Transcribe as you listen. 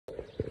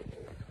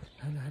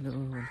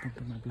Welcome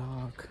to my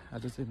blog.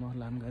 आज चाहिँ म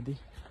लामगादी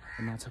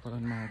माछा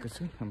पालनमा आएको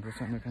छु। हाम्रो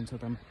सानो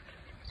कान्छो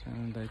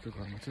दाइको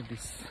घरमा चाहिँ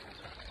डिस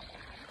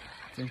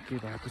चाहिँ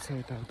के भएको छ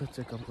यताउता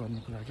चेकअप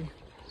गर्नुको लागि।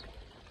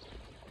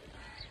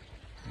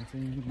 यहाँ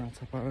चाहिँ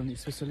माछा पालन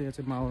स्पेसली यहाँ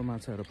चाहिँ माउर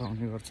माछाहरू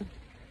पाउने गर्छ।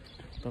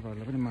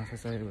 तपाईँहरूलाई पनि माछा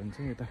चाहियो भने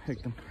चाहिँ यता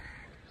एकदम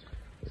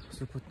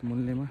सुपथ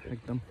मूल्यमा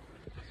एकदम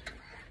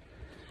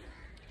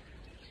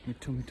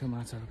मिठो मिठो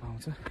माछाहरू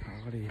पाउँछ।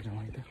 अगाडि हेरौँ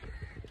है त।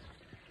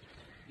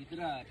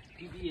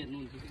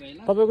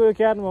 तपाईँको यो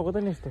क्यार्नु भएको त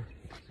नि यस्तो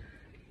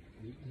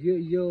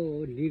यो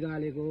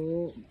निकालेको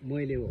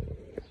मैले हो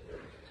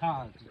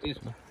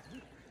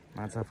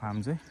माछा फार्म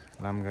चाहिँ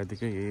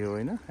लामगादीकै यही हो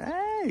होइन।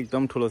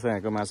 एकदम ठुलो छ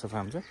यहाँको माछा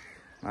फार्म चाहिँ।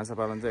 माछा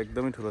पालन चाहिँ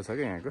एकदमै ठुलो छ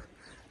क्या यहाँको।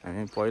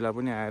 हामी पहिला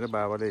पनि आएर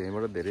बाबाले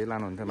यहीँबाट धेरै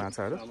लानुहुन्थ्यो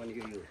माछाहरू।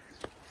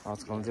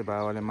 आजकल चाहिँ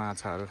बाबाले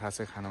माछाहरू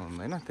खासै खानु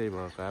हुँदैन, त्यही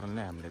भएको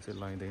कारणले हामीले चाहिँ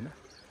लैदैन।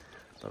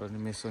 तर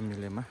नि मेसो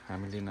मिलेमा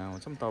हामी लिन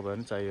आउँछौँ।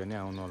 तपाईँहरू पनि चाहियो भने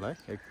आउनु होला है।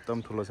 एकदम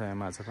ठुलो छ यहाँ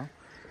माछा फार्म।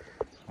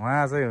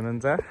 उहाँ चाहिँ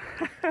हुनुहुन्छ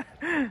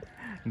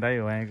दाइ,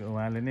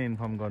 उहाँले नै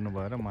इन्फर्म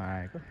गर्नुभयो र म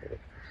आएको।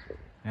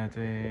 यहाँ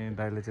चाहिँ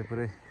दाइले चाहिँ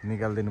पुरै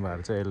निकालिदिनु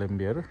भएको छ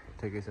एलएमबीहरू।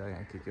 ठिकै छ,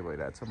 यहाँ के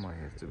भइरहेको छ म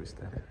हेर्छु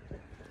बिस्तारै।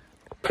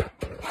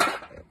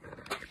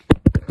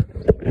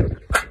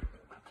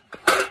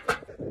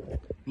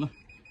 ल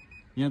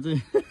यहाँ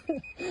चाहिँ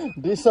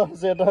डिसअप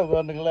सेटअप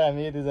गर्नुको लागि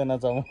हामी यतिजना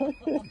छौँ।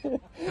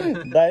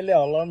 दाइले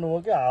हल्लाउनु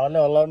भयो कि हावाले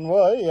हल्लाउनु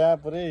भयो है। यहाँ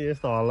पुरै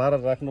यस्तो हल्लाएर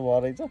राख्नुभयो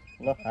रहेछ।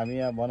 ल हामी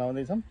यहाँ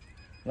बनाउँदैछौँ।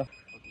 ल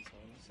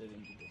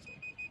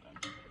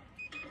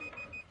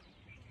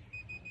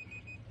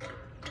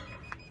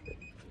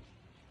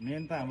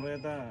मेन त हाम्रो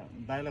यता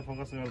दाइलाई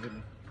फोकस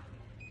गरिदिनु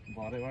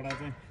भरेबाट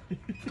चाहिँ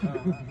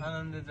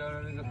आनन्द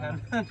चौधरीको फ्यान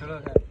ठुलो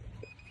फ्यान।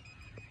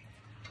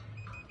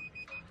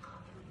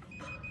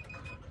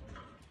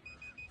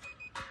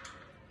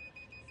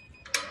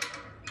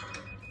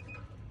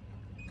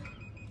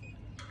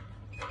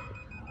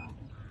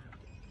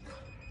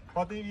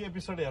 कति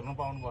एपिसोड हेर्नु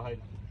पाउनु भयो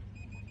अहिले?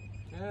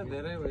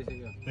 धेरै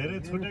भइसक्यो। धेरै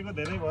छुटेको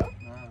धेरै भयो।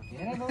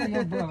 धेरै भयो,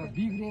 यो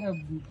बिग्रेर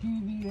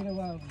टिभी बिग्रेर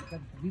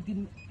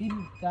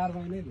 3-4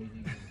 महिनै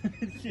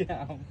भइसक्यो।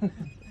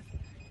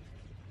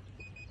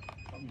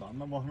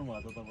 धन्न बस्नु भयो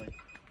त तपाईँ।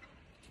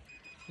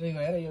 त्यही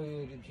भएर यो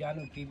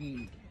सानो टिभी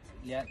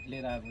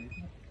लिएर आएको।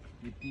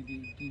 यो टिभी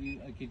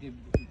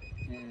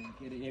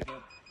के अरे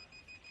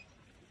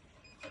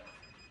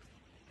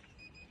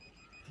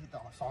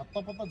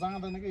हत्तपत्त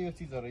जाँदैन क्या यो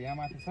चिजहरू। यहाँ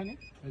माथि छ नि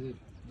हजुर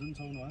जुन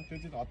छाउनु भयो त्यो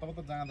चिज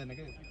हत्तपत्त जाँदैन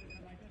क्या।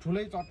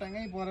 ठुलै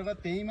चट्याङै परेर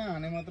त्यहीमा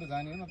हाने मात्र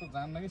जाने हो, न त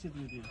जान्न क्या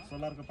सिधै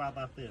सोलरको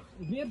पाता जस्तै।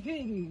 मेरो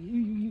चाहिँ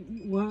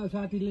उहाँ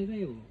साथीले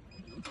चाहिँ हो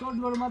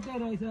चटलोड मात्रै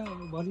रहेछ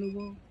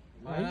भन्नुभयो।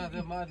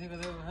 त्यो माथिको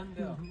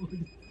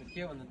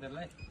के भन्नु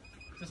त्यसलाई,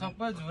 त्यो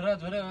सबै झुरा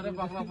गरेर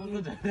पक्रा पुग्नु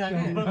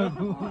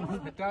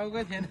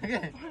टाउकै थिएन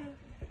क्या।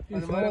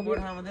 मैले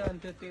कोठामा थिएँ अनि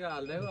त्यतिकै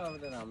हालिदिएको। अब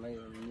त हामीलाई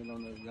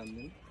मिलाउन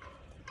जान्दैन।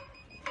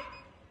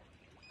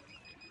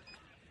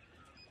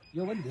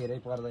 यो पनि धेरै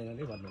पर्दैन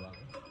कि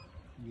भन्नुभएको।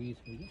 20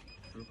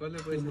 कसले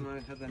पैसा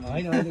माग्छ त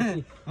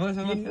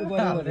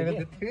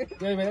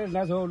त्यही भएर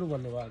नछोड्नु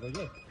भन्नुभएको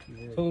कि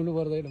छोड्नु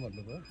पर्दैन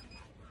भन्नुभयो।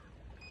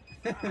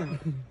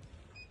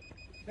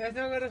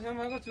 यसो गरेर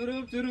समाएको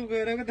चुरुप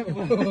गइरहेको त।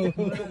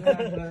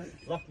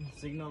 ल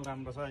सिग्नल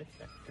राम्रो छ है।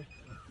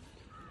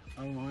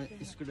 अब म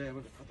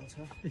स्क्रुड्राइभर कता छ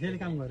त्यसैले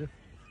काम गर्यो।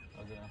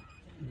 हजुर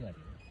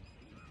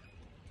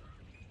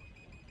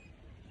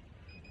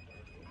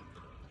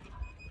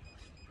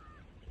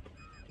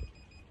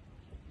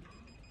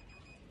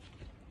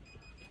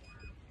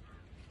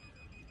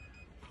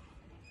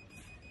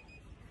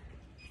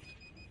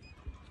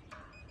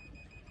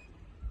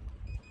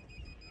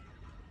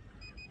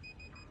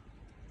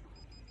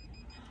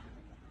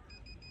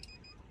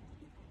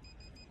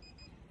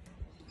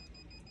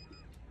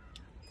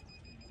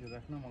त्यो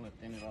राख्न। मलाई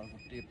त्यहाँनिर अर्को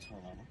टेप छ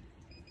होला।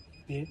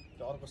 टेप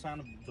अर्को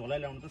सानो झोला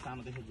ल्याउनु त,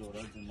 सानोदेखि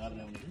झोला झुन्डाएर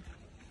ल्याउनु कि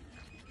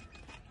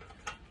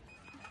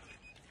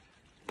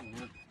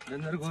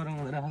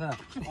गरौँ राख्दा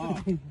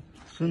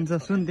सुन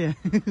त्यहाँ सुन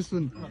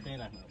त्यहीँ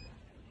राख्नु।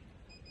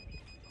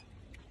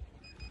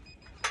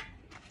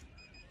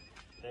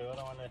 त्यही भएर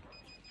मैले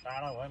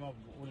टाढा भयो म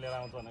उ लिएर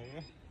आउँछु भनेको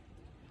क्या,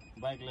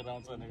 बाइक लिएर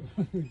आउँछु भनेको।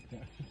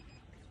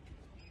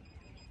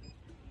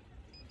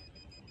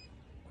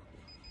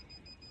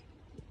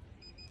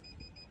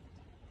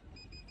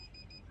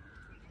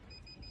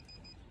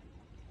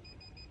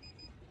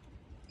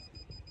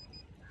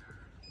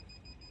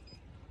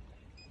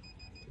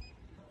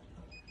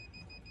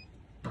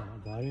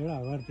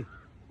 भरेबाट अगाडि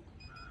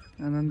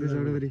आनन्द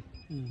चौधरी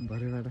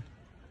भरेबाट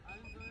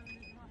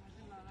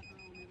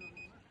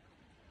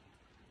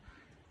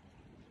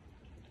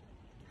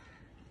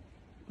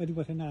कति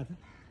पर्सेन्ट आएको छ?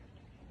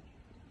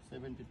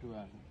 72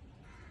 आएको।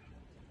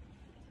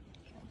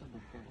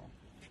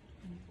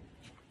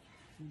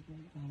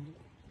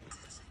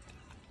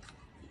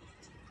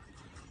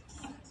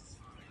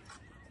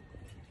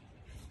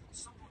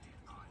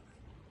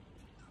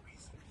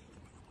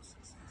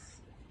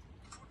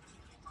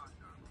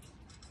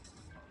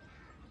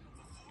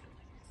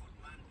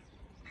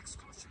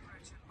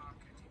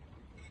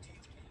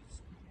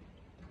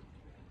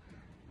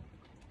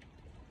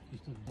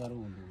 डर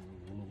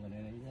हुनु पर्ने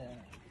रहेछ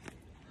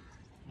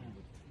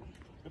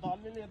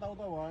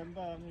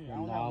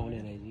आउने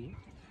रहेछ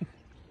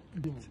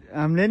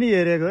हामीले नि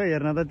हेरेको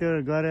हेर्न त त्यो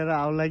गरेर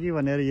आउला कि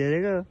भनेर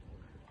हेरेको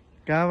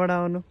कहाँबाट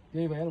आउनु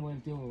त्यही भएर मैले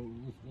त्यो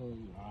उसको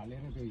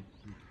हालेर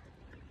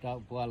त्यो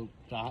पाल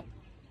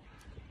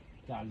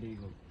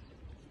चालिदिएको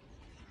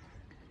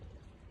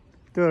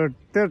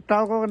त्यो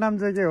टाउको नाम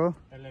चाहिँ के हो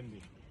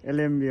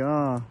एलएमबी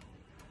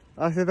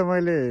अस्ति त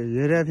मैले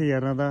हेरेको थिएँ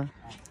हेर्न त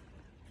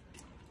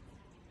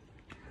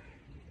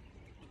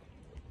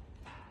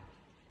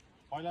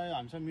पहिला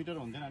हामीसँग मिटर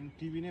हुन्थेन हामी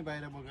टिभी नै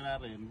बाहिर बोकेर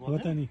आएर हेर्नु हो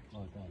त नि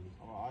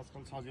अब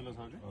आजकल सजिलो छ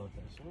कि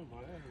यसो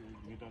भयो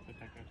मिटर त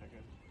ठ्याक्कै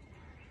ठ्याक्कै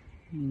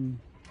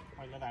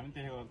पहिला त हामी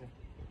त्यसै गर्थ्यौँ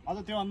अझ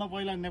त्योभन्दा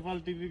पहिला नेपाल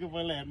टिभीको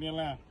पहिला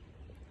हेर्नेलाई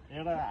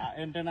एउटा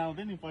एन्टेना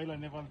आउँथ्यो नि पहिला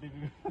नेपाल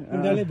टिभीको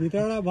उनीहरूले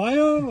भित्रबाट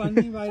भयो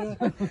भन्ने बाहिर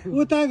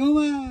उता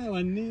घुमा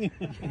भन्ने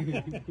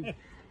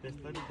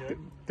त्यस्तो नि थियो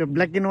त्यो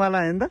ब्ल्याक एन्ड वाला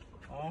होइन त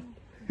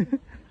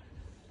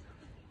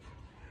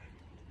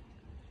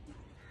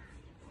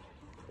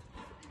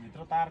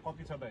भित्र तार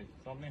कति छ दाइ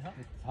चल्ने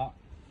छ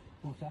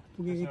पुग्छ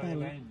पुगेको तार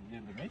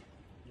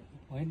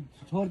होइन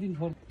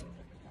छोडिदिनु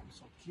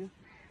सकियो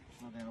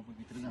अब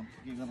भित्र जान्छ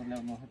के गरेर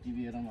ल्याउनु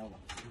टिभी हेरौँ अब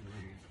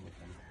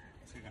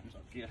काम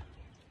सकियो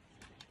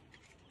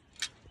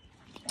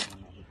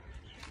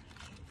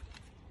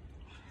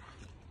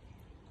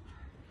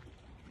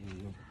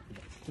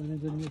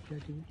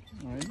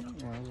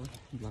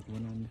ब्लक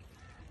बनाउने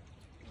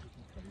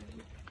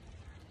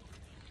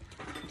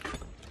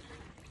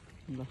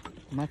ल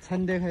माछा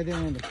नि देखाइदिएँ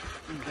मैले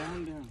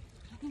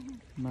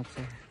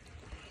माछा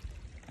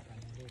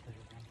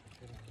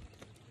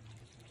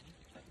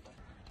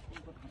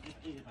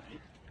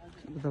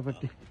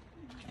उतापट्टि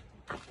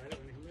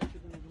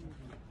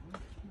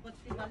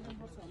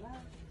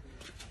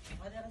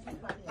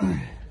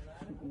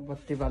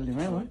बत्ती बाल्ने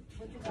भयो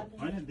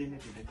होइन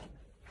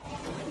देखेको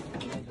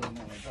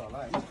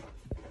होला है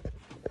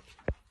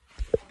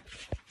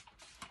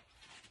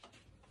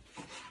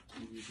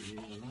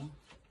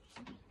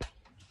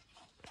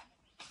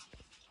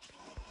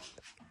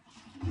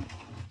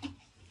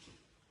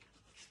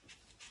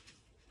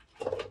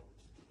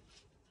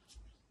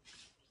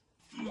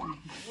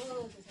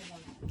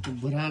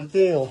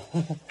बुढार्थे हो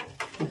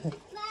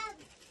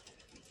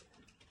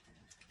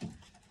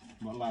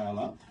बल्ल आयो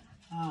होला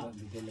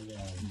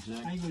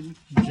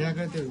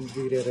ज्याकै त्यो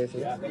बिग्रेर रहेछ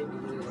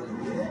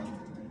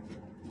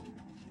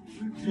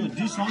त्यो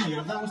डिसम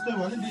हेर्दा उस्तै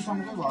भयो नि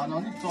डिसमकै भएन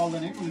भने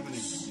चल्दैन है कुनै पनि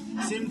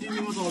सेम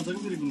टिभीमा चल्छ कि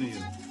फेरि कुनै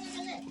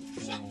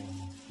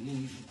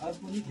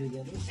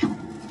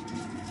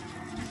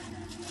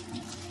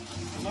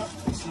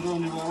सुरु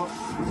हुने भयो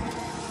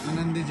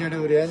आनन्दी जेडा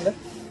उड्यो नि त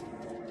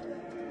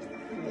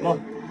ल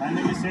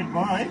फाइनली सेट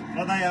भयो है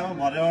कता अब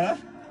भरेबाट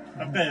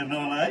टक्क हेर्नु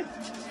होला है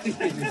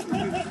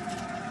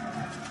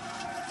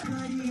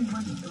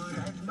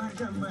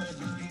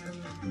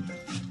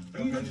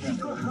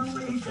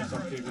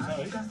सकिएको छ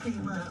है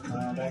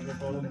बाहिरको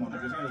प्रब्लम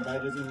भनेको चाहिँ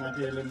बाहिर चाहिँ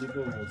माथि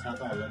एलएमडीको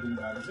छाता हल्लाइदिनु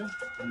भएको छ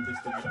अनि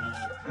त्यसपछि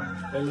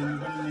एलएमडी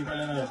पनि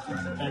निकालेर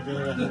ट्याक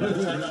गरेर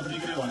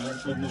बिग्रियो भनेर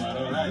सोध्नु भएर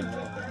होला है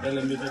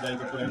एलएमडी चाहिँ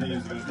गाईको पुरानै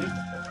युज गर्थेँ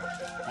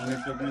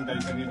कनेक्टर पनि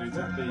गाईसँगै रहेछ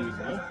त्यही युज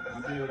भयो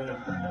त्यो एउटा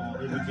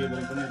एबी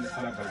केबल पनि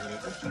खराब भएको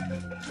रहेछ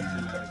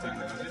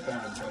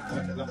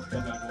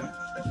तपाईँको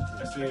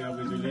यसले अब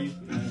बिजुली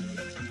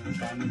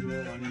पानीको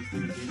अनि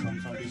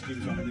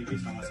स्टिलसम्मदेखि केही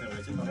समस्या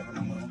भएछ तपाईँको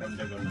नम्बरमा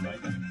कन्ट्याक्ट गर्नु भयो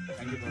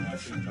थ्याङ्क यू फर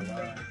वाचिङ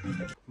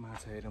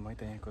माछा हेरौँ है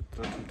त यहाँ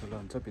कत्रो ठुल्ठुलो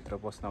हुन्छ भित्र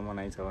बस्न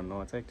मनाइ छ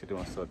भन्नुमा चाहिँ एकचोटि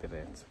म सोधेर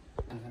हेर्छु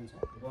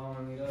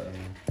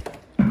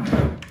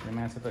यो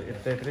माछा त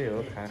यत्रै हो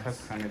खास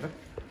खाने त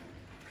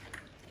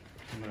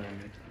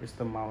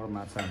यस्तो माउर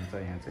माछा हुन्छ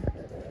यहाँ चाहिँ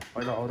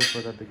पहिला अरू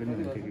प्रजातिको नि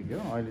हुन्थ्यो कि हो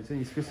अहिले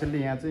चाहिँ स्पेसल्ली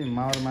यहाँ चाहिँ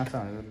माउर माछा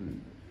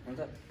भनेर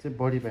चाहिँ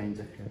बढी पाइन्छ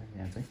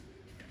यहाँ चाहिँ